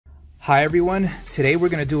Hi everyone, today we're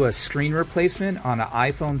going to do a screen replacement on an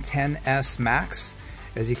iPhone XS Max.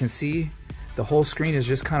 As you can see, the whole screen is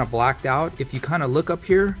just kind of blacked out. If you kind of look up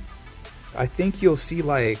here, I think you'll see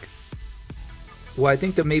like, well, I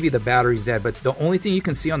think that maybe the battery's dead, but the only thing you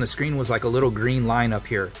can see on the screen was like a little green line up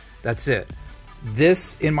here. That's it.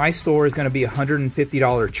 This in my store is going to be a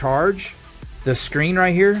 $150 charge. The screen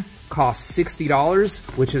right here costs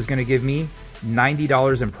 $60, which is going to give me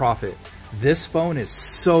 $90 in profit. This phone is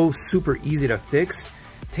so super easy to fix.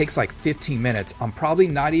 It takes like 15 minutes. I'm probably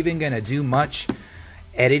not even gonna do much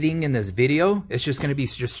editing in this video. It's just gonna be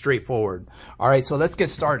just straightforward. All right, so let's get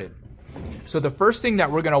started. So the first thing that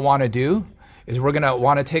we're gonna wanna do is we're gonna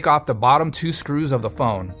wanna take off the bottom two screws of the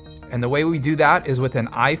phone. And the way we do that is with an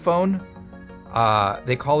iPhone,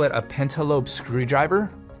 they call it a pentalobe screwdriver.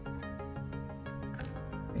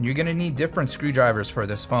 And you're gonna need different screwdrivers for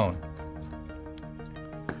this phone.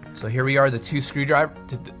 So here we are, the two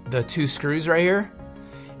screws right here.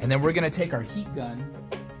 And then we're gonna take our heat gun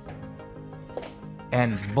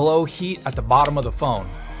and blow heat at the bottom of the phone.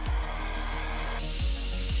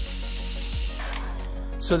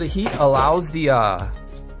 So the heat allows the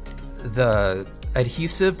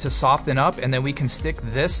adhesive to soften up, and then we can stick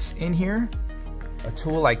this in here, a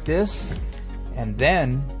tool like this, and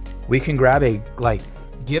then we can grab a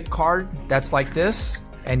gift card that's like this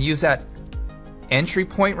and use that entry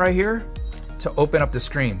point right here to open up the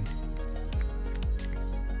screen.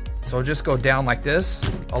 So just go down like this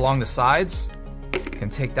along the sides. You can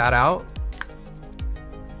take that out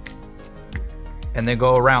and then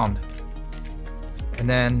go around. And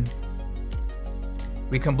then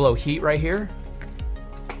we can blow heat right here.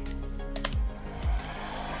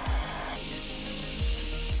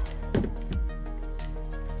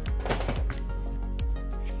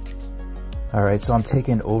 All right, so I'm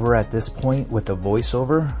taking over at this point with the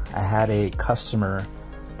voiceover. I had a customer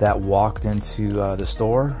that walked into the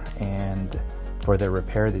store, and for their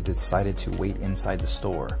repair, they decided to wait inside the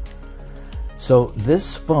store. So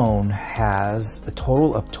this phone has a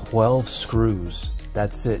total of 12 screws.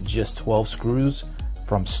 That's it, just 12 screws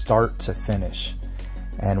from start to finish.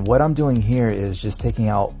 And what I'm doing here is just taking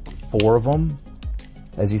out 4 of them.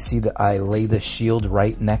 As you see, that I lay the shield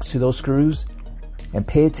right next to those screws. And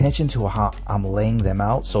pay attention to how I'm laying them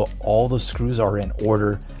out so all the screws are in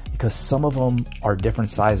order, because some of them are different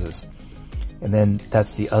sizes. And then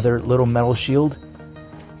that's the other little metal shield.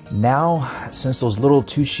 Now, since those little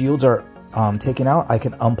 2 shields are taken out, I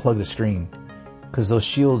can unplug the screen, because those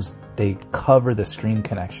shields, they cover the screen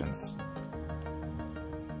connections.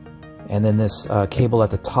 And then this cable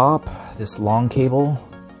at the top, this long cable,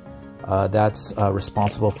 that's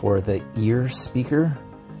responsible for the ear speaker.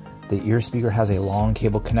 The ear speaker has a long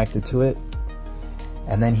cable connected to it.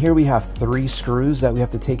 And then here we have 3 screws that we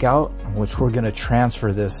have to take out, which we're gonna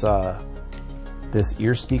transfer this this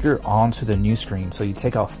ear speaker onto the new screen. So you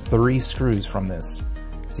take out 3 screws from this.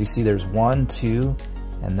 So you see there's 1, 2,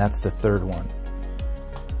 and that's the 3rd one.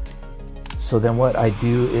 So then what I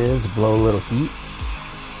do is blow a little heat.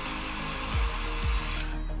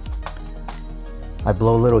 I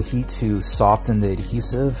blow a little heat to soften the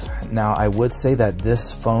adhesive. Now I would say that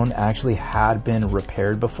this phone actually had been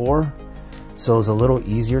repaired before, so it was a little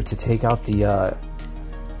easier to take out the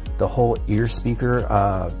whole ear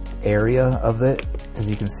speaker area of it, as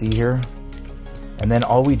you can see here. And then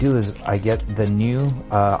all we do is I get the new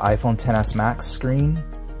iPhone XS Max screen.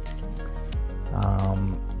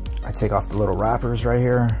 I take off the little wrappers right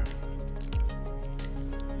here.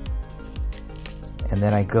 And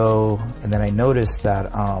then I go, and then I notice that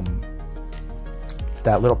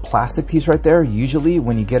that little plastic piece right there, usually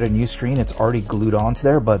when you get a new screen, it's already glued onto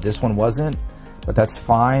there, but this one wasn't. But that's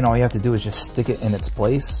fine. All you have to do is just stick it in its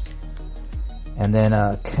place. And then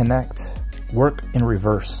work in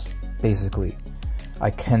reverse, basically.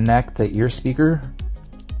 I connect the ear speaker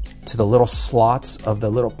to the little slots of the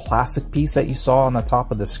little plastic piece that you saw on the top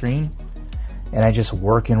of the screen. And I just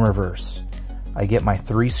work in reverse. I get my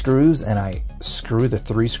 3 screws and I screw the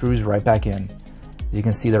 3 screws right back in. As you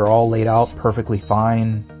can see, they're all laid out perfectly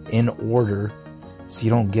fine, in order, so you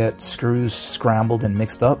don't get screws scrambled and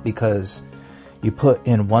mixed up, because you put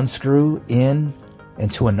in 1 screw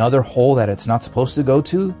into another hole that it's not supposed to go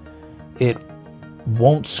to, it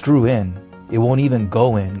won't screw in. It won't even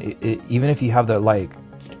go in. Even if you have the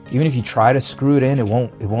even if you try to screw it in, it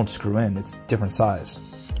won't screw in. It's different size.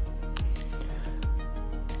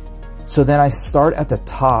 So then I start at the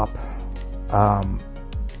top.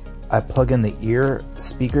 I plug in the ear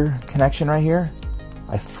speaker connection right here.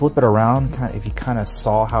 I flip it around. If you kind of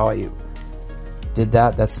saw how I did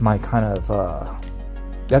that, that's my kind of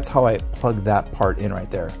that's how I plug that part in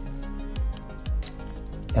right there.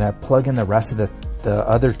 and I plug in the rest of the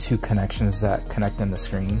other 2 connections that connect in the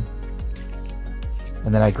screen.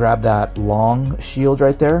 And then I grab that long shield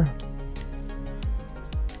right there.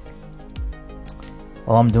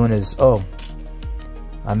 All I'm doing is,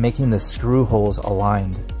 I'm making the screw holes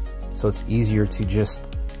aligned, so it's easier to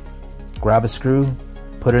just grab a screw,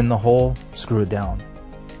 put it in the hole, screw it down.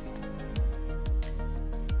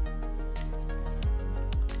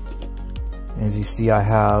 And as you see, I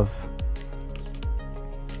have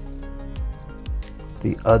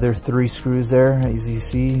the other 3 screws there, as you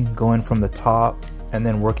see, going from the top and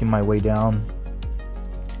then working my way down.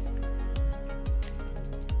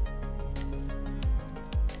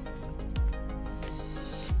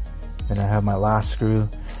 And I have my last screw.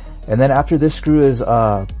 And then after this screw is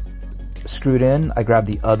screwed in, I grab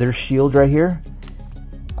the other shield right here.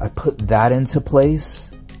 I put that into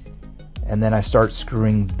place, and then I start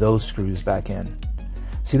screwing those screws back in.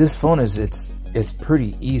 See, this phone is, it's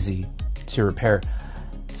pretty easy to repair.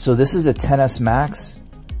 So this is the XS Max.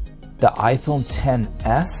 The iPhone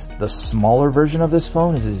XS, the smaller version of this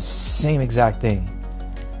phone, is the same exact thing.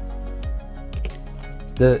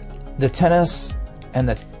 The XS and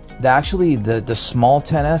the small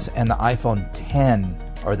XS and the iPhone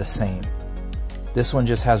X are the same. This one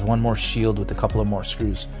just has one more shield with a couple of more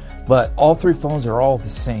screws, but all 3 phones are all the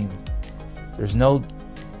same. There's no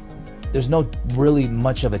really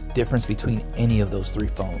much of a difference between any of those 3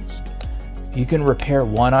 phones. If you can repair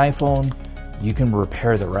one iPhone, you can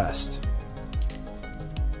repair the rest.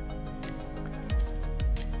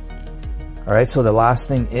 All right, so the last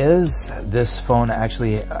thing is, this phone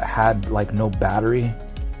actually had like no battery,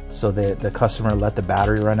 so the customer let the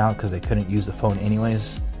battery run out because they couldn't use the phone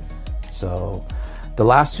anyways. So the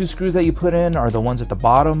last 2 screws that you put in are the ones at the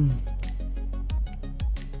bottom,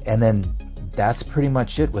 and then that's pretty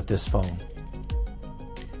much it with this phone.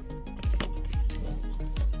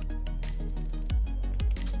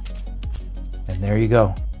 And there you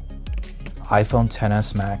go, iPhone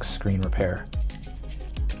XS Max screen repair.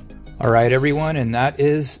 All right, everyone, and that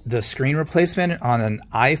is the screen replacement on an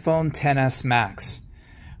iPhone XS Max.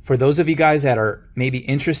 For those of you guys that are maybe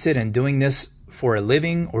interested in doing this for a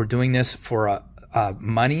living or doing this for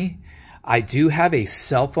money, I do have a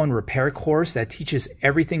cell phone repair course that teaches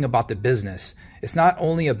everything about the business. It's not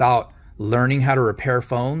only about learning how to repair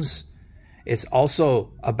phones, it's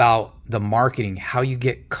also about the marketing, how you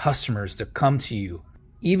get customers to come to you.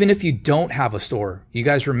 Even if you don't have a store, you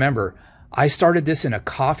guys remember, I started this in a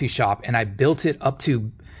coffee shop and I built it up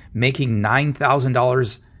to making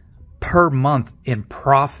 $9,000 per month in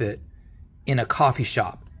profit in a coffee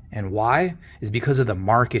shop. And why? Is because of the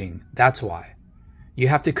marketing. That's why. You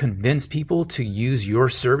have to convince people to use your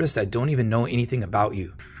service that don't even know anything about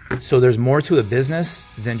you. So there's more to a business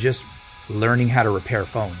than just learning how to repair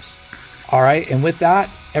phones. All right, and with that,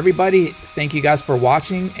 everybody, thank you guys for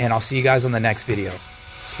watching, and I'll see you guys on the next video.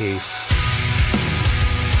 Peace.